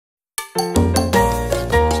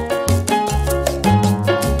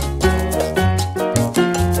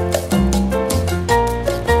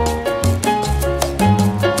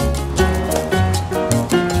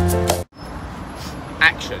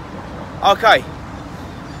Okay,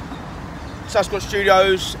 Sasquatch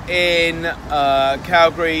Studios in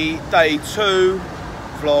Calgary, day 2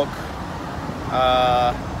 vlog.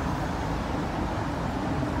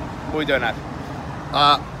 What are we doing, Ad?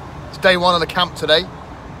 It's day 1 of the camp today,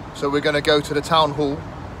 so we're going to go to the town hall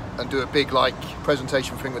and do a big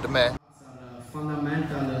presentation thing with the mayor.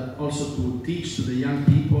 Fundamental also to teach to the young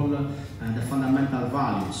people the fundamental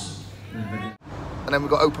values. And then we've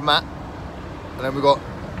got open mat, and then we've got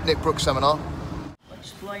Nick Brooks seminar. I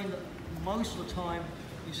explained that most of the time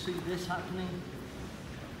you see this happening.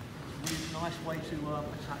 It's a really nice way to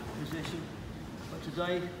attack the position. But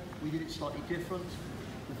today we did it slightly different.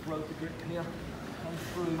 We broke the grip here, come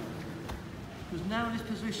through. Because now in this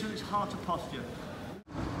position it's hard to posture.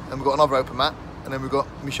 Then we've got another open mat, and then we've got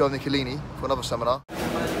Michelle Nicolini for another seminar.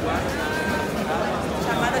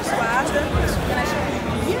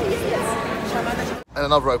 And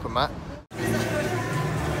another open mat.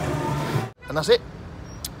 And that's it.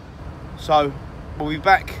 So we'll be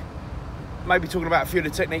back, maybe talking about a few of the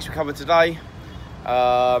techniques we covered today,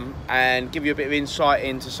 and give you a bit of insight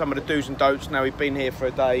into some of the do's and don'ts. Now we've been here for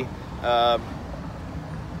a day.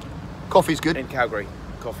 Coffee's good. In Calgary,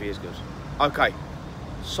 coffee is good. Okay,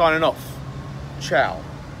 signing off. Ciao.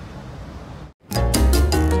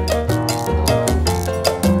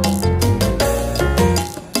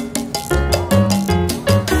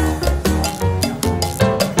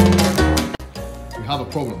 We have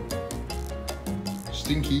a problem.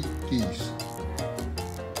 Stinky geese.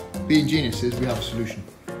 Being geniuses, we have a solution.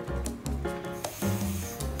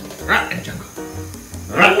 Rat in the jungle.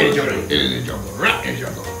 Rat in the jungle. In the jungle. Rat in the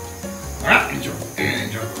jungle. Rat in the jungle. In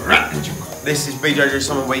the jungle. Rat in the jungle. This is BJJ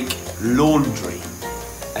Summerweek laundry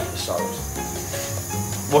episode.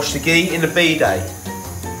 Wash the gi in the B-day.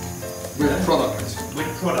 With product. With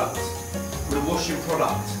product. With a washing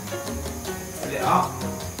product. Fill it up.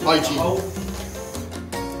 Hygiene.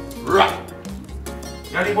 Right.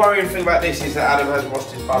 The only worrying thing about this is that Adam has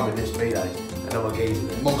washed his bum in this B-day and all my gis in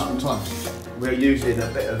it. Multiple times. We're using a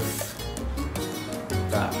bit of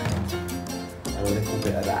that and a little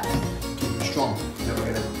bit of that. Keep it strong. Then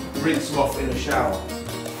we're going to rinse them off in the shower.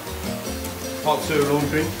 Part 2 of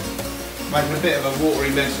laundry. Making a bit of a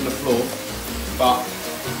watery mess on the floor, but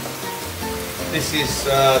this is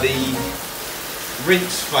the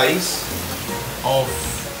rinse phase of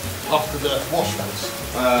After the wash phase.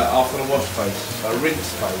 after the wash phase, so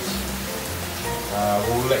rinse phase.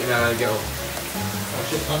 We'll let you know how to get on. I've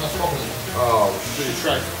just done that properly. Oh, Do the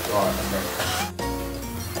tray. right, okay.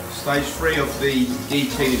 Stage 3 of the gi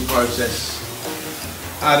cleaning process.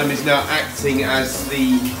 Adam is now acting as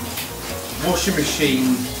the washing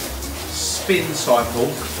machine spin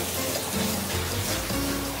cycle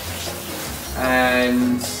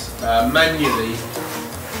and manually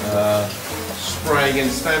spraying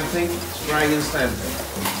and stamping, spraying and stamping,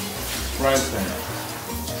 spray and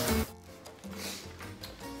stamp.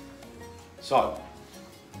 So,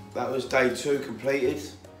 that was day 2 completed.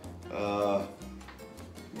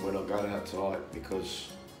 We're not going out tonight because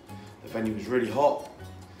the venue was really hot.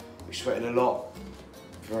 We're sweating a lot,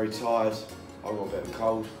 very tired. I've got a bit of a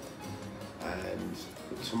cold, and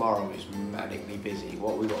tomorrow is manically busy.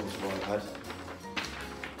 What have we got on tomorrow, lad?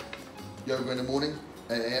 Yoga in the morning,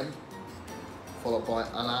 8 AM, followed by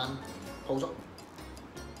Alan pulls up.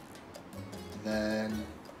 And then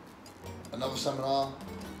another seminar,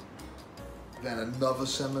 then another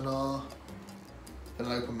seminar, then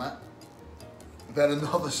an open mat, then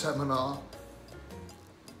another seminar,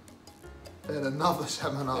 then another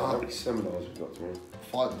seminar. How many seminars have we got tomorrow?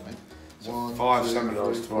 5, I think. So 1, 5 2,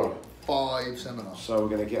 seminars 3, tomorrow. 5 seminars. So we're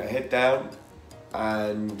going to get a head down,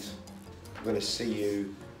 and we're going to see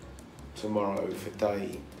you tomorrow for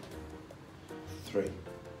day 3.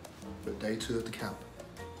 For day 2 of the camp.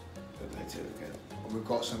 For day 2 again. And we've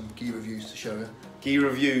got some gi reviews to show you. Gi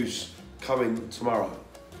reviews coming tomorrow.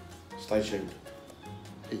 Stay tuned.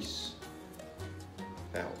 Peace.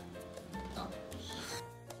 Out. Out.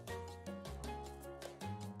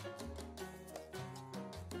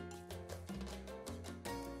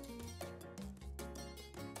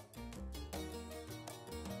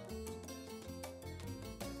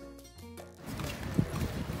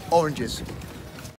 Oranges.